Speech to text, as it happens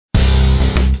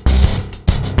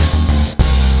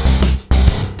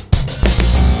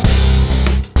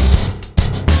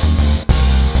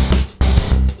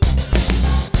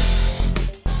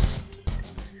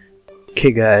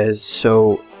Okay guys,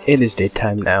 so it is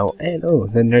daytime now, and oh,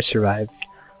 the nurse arrived.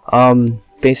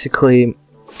 Basically,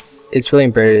 it's really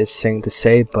embarrassing to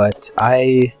say, but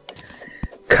I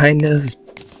kind of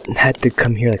had to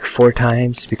come here like 4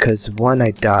 times because one, I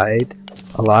died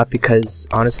a lot because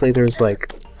honestly there's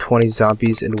like 20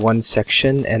 zombies in one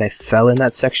section and I fell in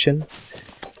that section.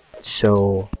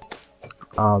 So,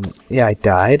 yeah, I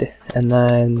died, and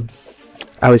then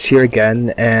I was here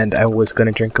again and I was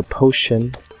gonna drink a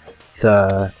potion,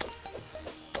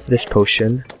 this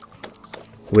potion,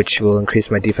 which will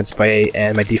increase my defense by 8,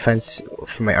 and my defense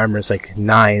for my armor is like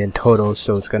 9 in total,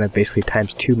 so it's gonna basically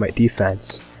times 2 my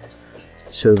defense.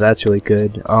 So that's really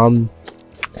good.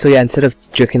 So yeah, instead of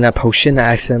drinking that potion,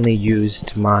 I accidentally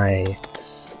used my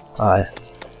what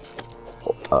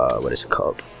is it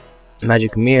called?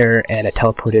 Magic mirror, and I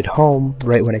teleported home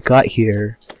right when I got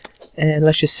here. And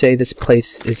let's just say this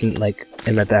place isn't like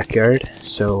in my backyard,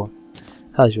 so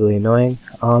that was really annoying.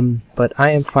 But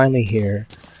I am finally here,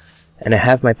 and I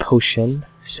have my potion,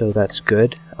 so that's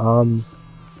good. Damn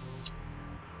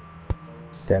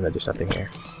it, there's nothing here.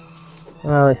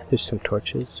 Well, there's some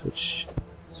torches, which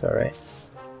is alright.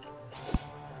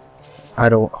 I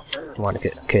don't want to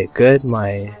get... Okay, good.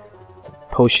 My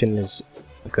potion is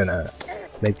gonna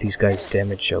make these guys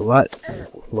damage a lot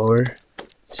lower.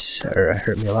 Or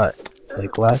hurt me a lot,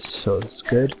 like less, so it's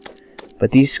good.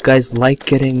 But these guys like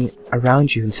getting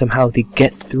around you, and somehow they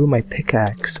get through my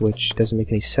pickaxe, which doesn't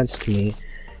make any sense to me.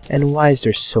 And why is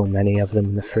there so many of them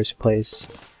in the first place?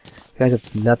 You guys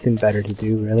have nothing better to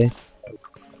do, really.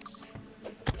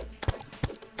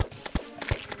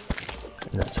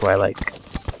 And that's why I like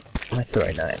my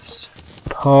throwing knives.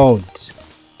 Pwned!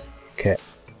 Okay.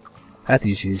 I have to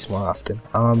use these more often.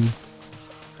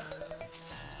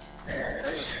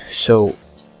 So,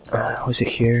 was it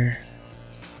here?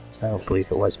 I don't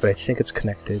believe it was, but I think it's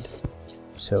connected,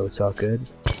 so it's all good.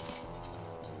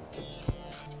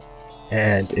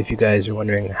 And if you guys are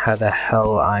wondering how the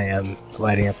hell I am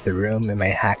lighting up the room in my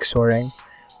hacksawing,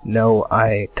 no,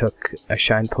 I took a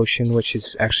shine potion, which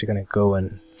is actually going to go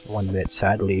in 1 minute,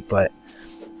 sadly, but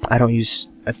I don't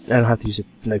have to use it,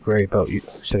 like, worry about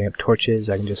setting up torches.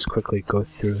 I can just quickly go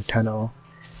through a tunnel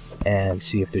and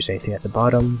see if there's anything at the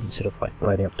bottom instead of like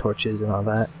lighting up torches and all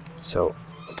that. So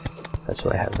that's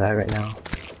why I have that right now.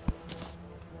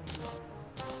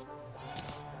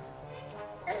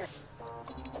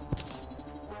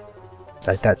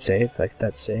 Like that save, like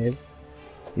that save.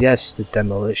 Yes, the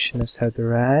demolitionists have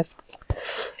arrived.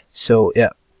 So yeah,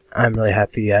 I'm really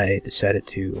happy I decided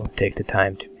to take the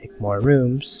time to make more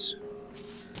rooms,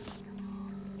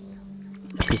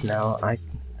 because now I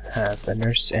have a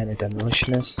nurse and a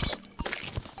demolitionist.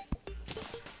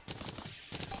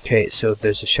 Okay, so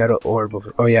there's a shadow orb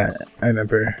over... Oh yeah, I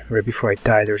remember right before I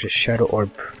died there was a shadow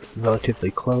orb relatively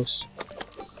close.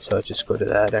 So I'll just go to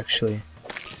that actually.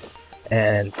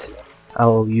 And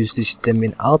I'll use this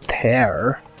Dimming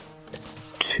Altair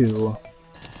to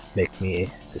make me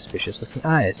suspicious looking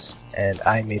eyes. And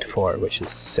I made 4, which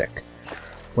is sick.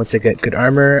 Once I get good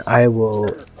armor, I will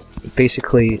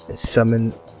basically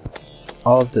summon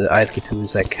all of the Eyes of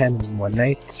Cthulhu's I can in one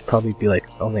night. Probably be like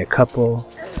only a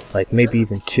couple, like maybe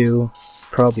even 2.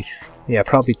 Probably, yeah,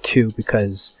 probably 2,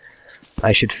 because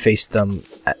I should face them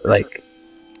at, like,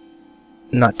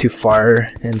 not too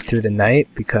far in through the night,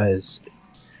 because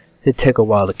it take a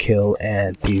while to kill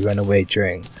and they run away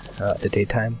during the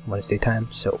daytime, when it's daytime.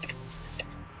 So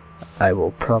I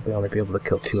will probably only be able to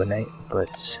kill 2 a night,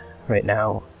 but right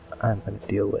now I'm gonna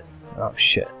deal with... oh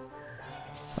shit.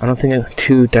 I don't think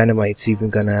 2 dynamite's even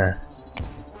gonna...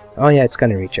 oh yeah, it's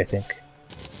gonna reach, I think.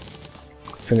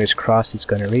 Fingers crossed it's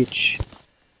gonna reach.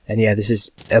 And yeah, this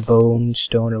is Ebone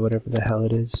Stone or whatever the hell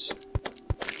it is.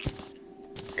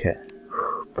 Okay.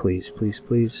 Please, please,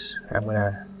 please. I'm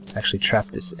gonna actually trap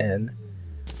this in,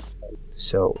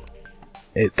 so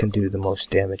it can do the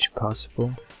most damage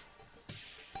possible.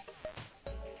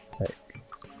 Like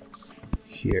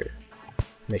here.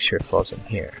 Make sure it falls in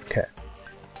here. Okay.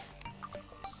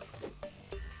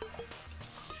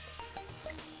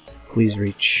 Please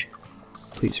reach.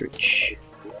 Please reach.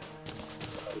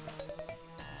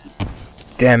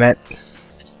 Damn it.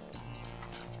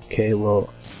 Okay, well,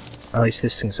 at least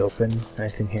this thing's open.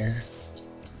 Anything here?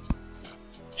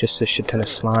 Just a shit ton of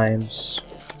slimes.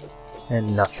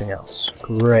 And nothing else.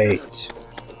 Great.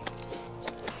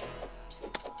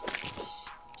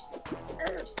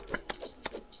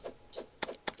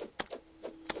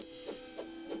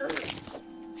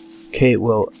 Okay,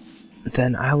 well,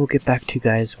 then I will get back to you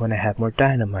guys when I have more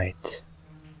dynamite.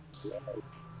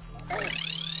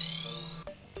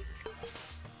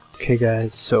 Okay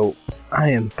guys, so I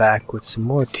am back with some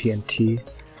more TNT.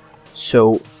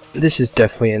 So this is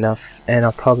definitely enough, and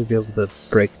I'll probably be able to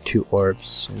break 2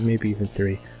 orbs, maybe even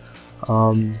 3.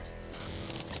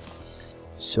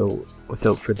 So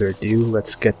without further ado,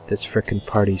 let's get this frickin'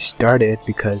 party started,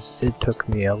 because it took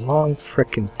me a long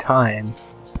frickin' time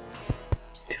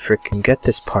to frickin' get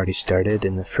this party started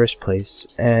in the first place,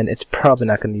 and it's probably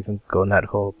not gonna even go in that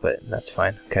hole, but that's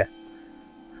fine. Okay.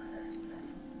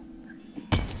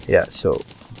 Yeah, so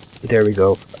there we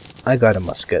go. I got a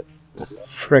musket.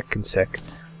 Frickin' sick.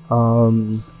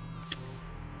 I'll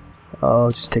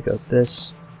just take out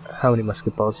this. How many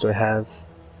musket balls do I have?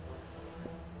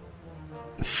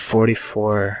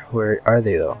 44. Where are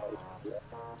they though?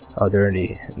 Oh, they're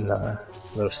already in the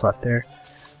little slot there.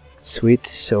 Sweet.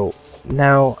 So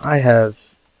now I have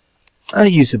a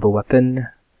usable weapon,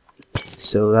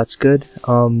 so that's good.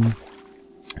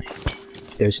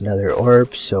 There's another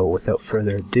orb, so without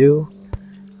further ado,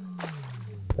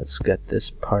 let's get this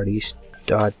party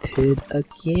started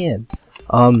again.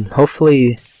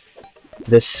 Hopefully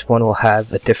this one will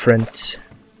have a different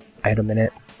item in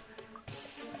it.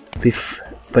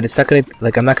 But it's not gonna,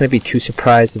 like, I'm not gonna be too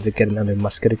surprised if I get another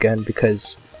musket again,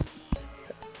 because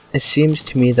it seems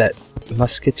to me that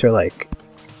muskets are like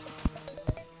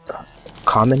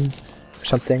common or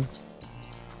something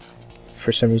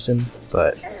for some reason.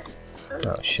 But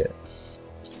oh shit!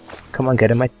 Come on,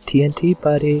 get in my TNT,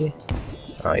 buddy.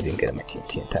 Oh, I didn't get in my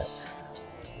TNT in time.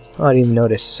 Oh, I didn't even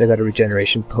notice. I got a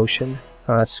regeneration potion.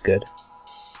 Oh, that's good.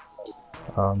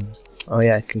 Oh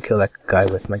yeah, I can kill that guy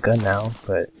with my gun now,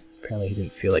 but apparently he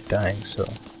didn't feel like dying, so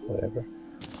whatever.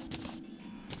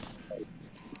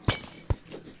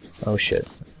 Oh shit.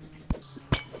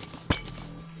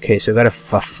 Okay, so I got a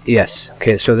fuff. Yes.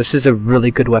 Okay, so this is a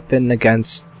really good weapon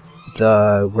against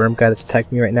the worm guy that's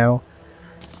attacking me right now.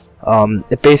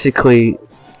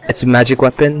 It's a magic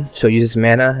weapon, so it uses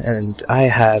mana, and I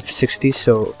have 60,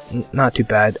 so not too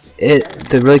bad.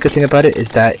 The really good thing about it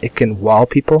is that it can wall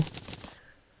people.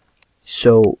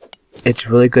 So it's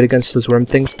really good against those worm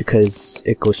things because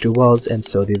it goes through walls, and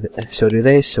so do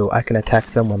they. So I can attack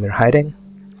them when they're hiding.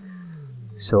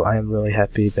 So I am really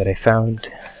happy that I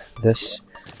found this.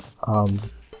 I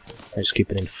just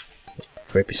keep it in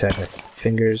right beside my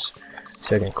fingers,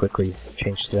 so I can quickly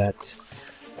change to that.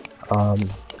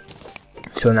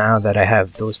 So now that I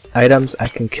have those items, I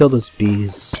can kill those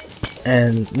bees,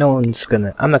 and I'm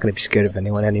not gonna be scared of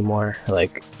anyone anymore.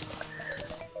 Like,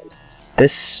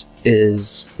 this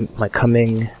is my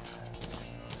coming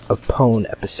of Pwn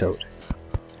episode.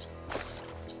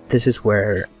 This is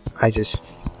where I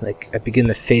begin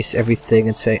to face everything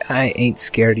and say, I ain't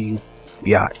scared of you,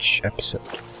 biatch episode.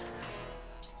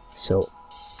 So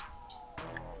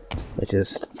I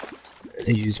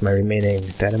use my remaining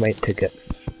dynamite to get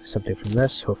something from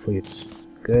this. Hopefully it's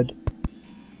good,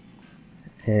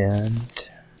 and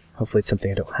hopefully it's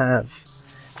something I don't have,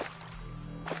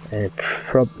 and it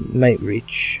might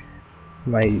reach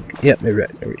my, yep,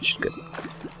 it reached. Good.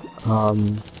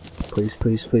 Please.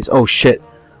 Oh shit!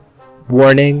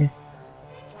 Warning.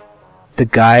 The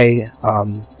guy,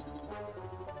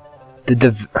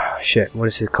 shit, what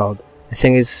is it called? I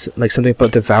think it's like something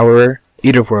about Devourer,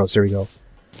 Eater of Worlds. There we go.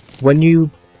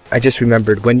 I just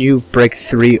remembered, when you break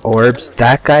 3 orbs,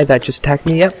 that guy that just attacked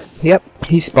me, yep,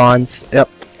 he spawns, yep.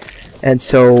 And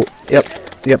so, yep,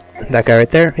 that guy right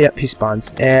there, yep, he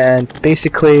spawns. And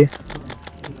basically,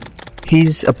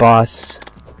 he's a boss,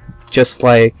 just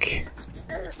like,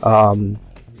 I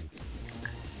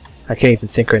can't even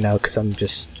think right now because I'm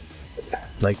just,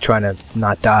 like, trying to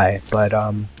not die, but,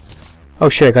 oh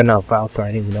shit, I got another Valthor,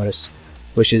 I didn't even notice,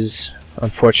 which is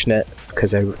unfortunate,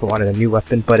 because I wanted a new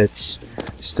weapon, but it's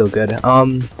still good.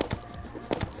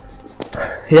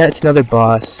 Yeah, it's another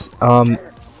boss.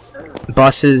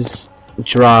 Bosses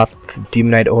drop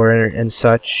Demonite ore and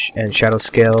such, and shadow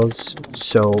scales,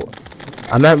 so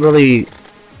I'm not really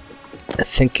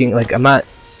thinking, like, I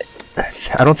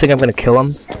don't think I'm gonna kill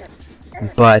him,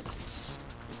 but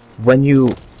when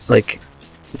you, like,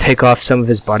 take off some of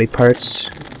his body parts,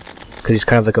 because he's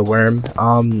kind of like a worm,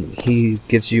 he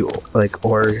gives you, like,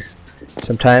 ore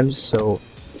sometimes, so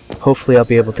hopefully I'll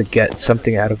be able to get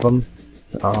something out of him.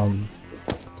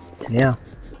 Yeah.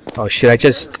 Oh shit,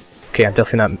 okay, I'm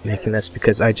definitely not making this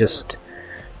because I just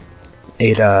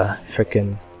ate a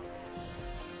frickin'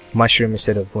 mushroom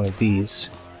instead of one of these.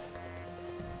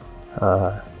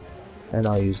 And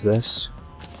I'll use this.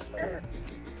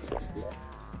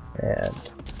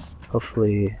 And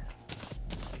hopefully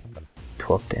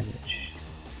 12 damage.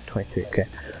 23, okay.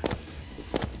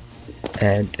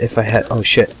 And if I had, oh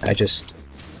shit, I just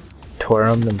tore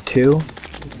on them too.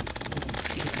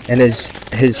 And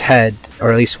his head,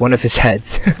 or at least one of his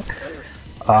heads,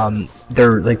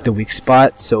 they're like the weak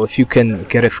spot, so if you can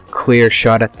get a clear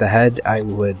shot at the head, I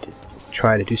would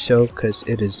try to do so, because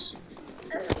it is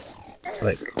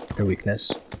like their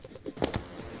weakness.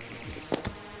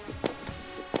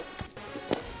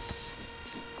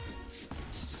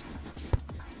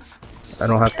 I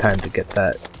don't have time to get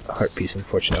that heart piece,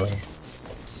 unfortunately.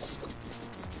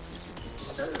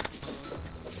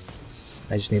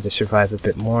 I just need to survive a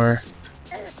bit more.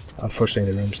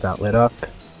 Unfortunately, the room's not lit up.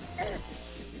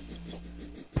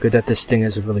 Good that this thing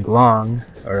is really long,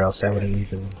 or else I wouldn't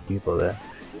even be able to...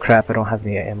 Crap, I don't have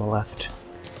any ammo left.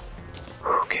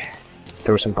 Okay.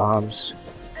 There were some bombs.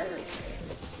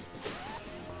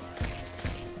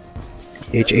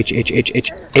 H.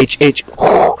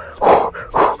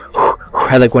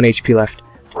 I had like 1 HP left.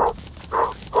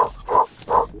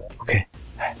 Okay.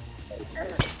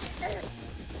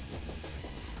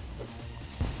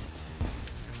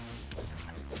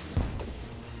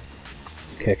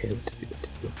 Okay, what to do.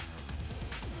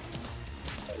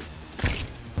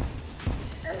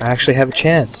 I actually have a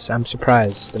chance. I'm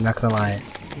surprised. I'm not gonna lie.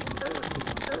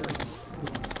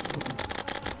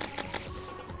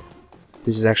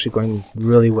 This is actually going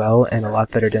really well and a lot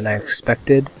better than I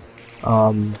expected.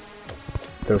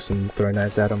 Throw some throwing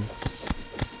knives at him.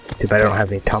 Too bad I don't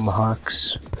have any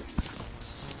tomahawks.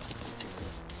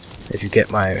 If you get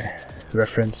my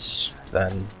reference,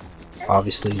 then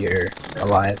obviously you're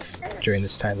alive during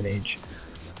this time and age.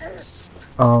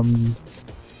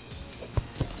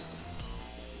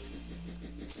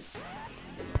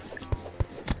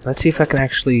 Let's see if I can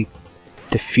actually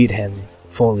defeat him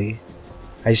fully.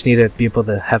 I just need to be able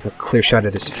to have a clear shot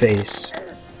at his face,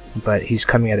 but he's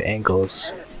coming at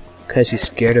angles because he's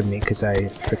scared of me because I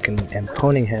freaking am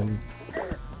poning him.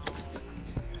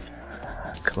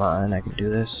 Come on, I can do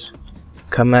this.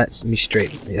 Come at me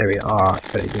straight. There we are.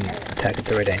 But I didn't attack at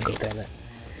the right angle, damn it.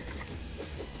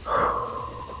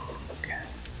 Okay.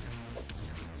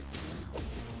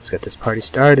 Let's get this party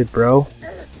started, bro.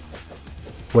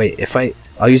 Wait, if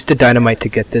I'll use the dynamite to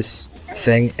get this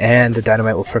thing, and the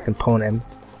dynamite will frickin' pwn him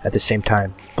at the same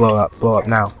time. Blow up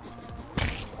now.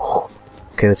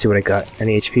 Okay, let's see what I got.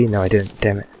 Any HP? No, I didn't.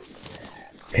 Damn it.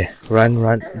 Okay, run.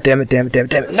 Damn it.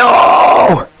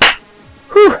 No!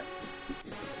 Whew!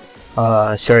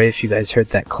 Sorry if you guys heard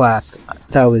that clap.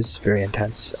 That was very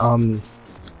intense.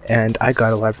 And I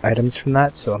got a lot of items from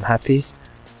that, so I'm happy.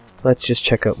 Let's just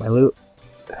check out my loot.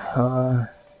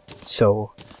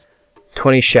 So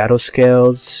 20 shadow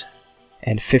scales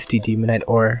and 50 demonite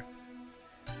ore,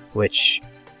 which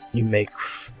you make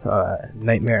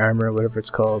nightmare armor, or whatever it's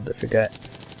called, I forget.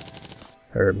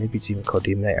 Or maybe it's even called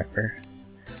demonite armor.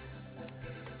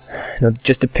 No,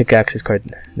 just a pickaxe is called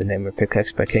the name of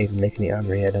pickaxe, but I can't even make any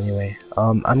armor yet anyway.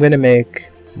 I'm gonna make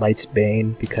Light's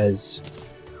Bane because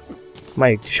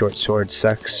my short sword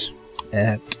sucks,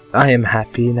 and I am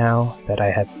happy now that I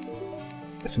have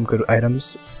some good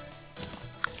items.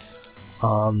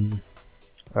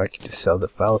 I can just sell the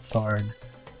Falthorn.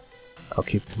 I'll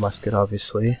keep the musket,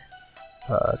 obviously.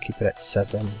 Keep it at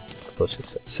 7,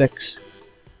 explosives at 6.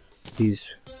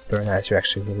 These throwing knives are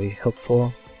actually really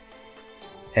helpful.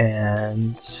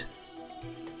 And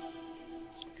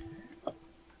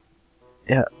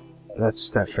yeah, that's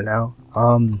that for now.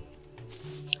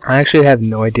 I actually have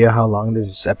no idea how long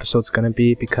this episode's gonna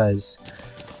be because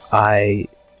I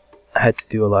had to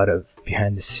do a lot of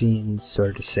behind the scenes,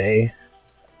 sort of say.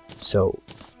 So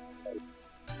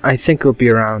I think it'll be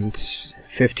around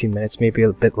 15 minutes, maybe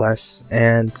a bit less.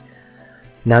 And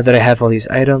now that I have all these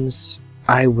items,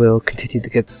 I will continue to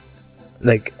get,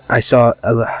 like, I saw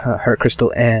a heart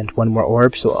crystal and one more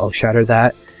orb, so I'll shatter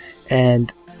that.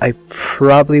 And I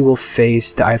probably will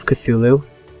face the Eye of Cthulhu,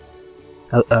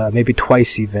 maybe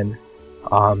twice even,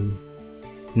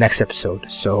 next episode.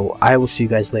 So I will see you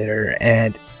guys later,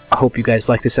 and I hope you guys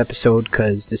like this episode,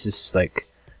 because this is like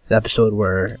the episode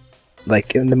where,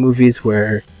 like in the movies,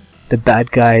 where the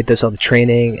bad guy does all the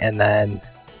training and then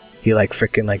he like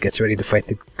freaking like gets ready to fight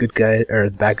the good guy, or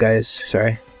the bad guys,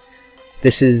 sorry.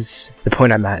 This is the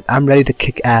point I'm at. I'm ready to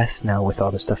kick ass now with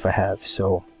all the stuff I have.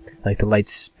 So like the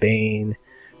Light's Bane,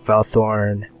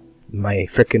 Falthorn, my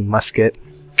freaking musket,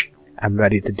 I'm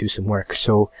ready to do some work.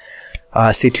 So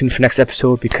stay tuned for next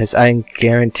episode, because I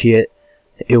guarantee it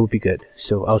will be good.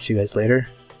 So I'll see you guys later.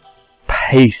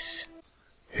 Peace.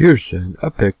 Here's an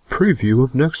epic preview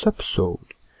of next episode.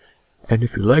 And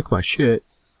if you like my shit,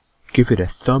 give it a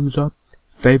thumbs up,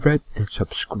 favorite, and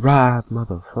subscribe,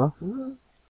 motherfucker.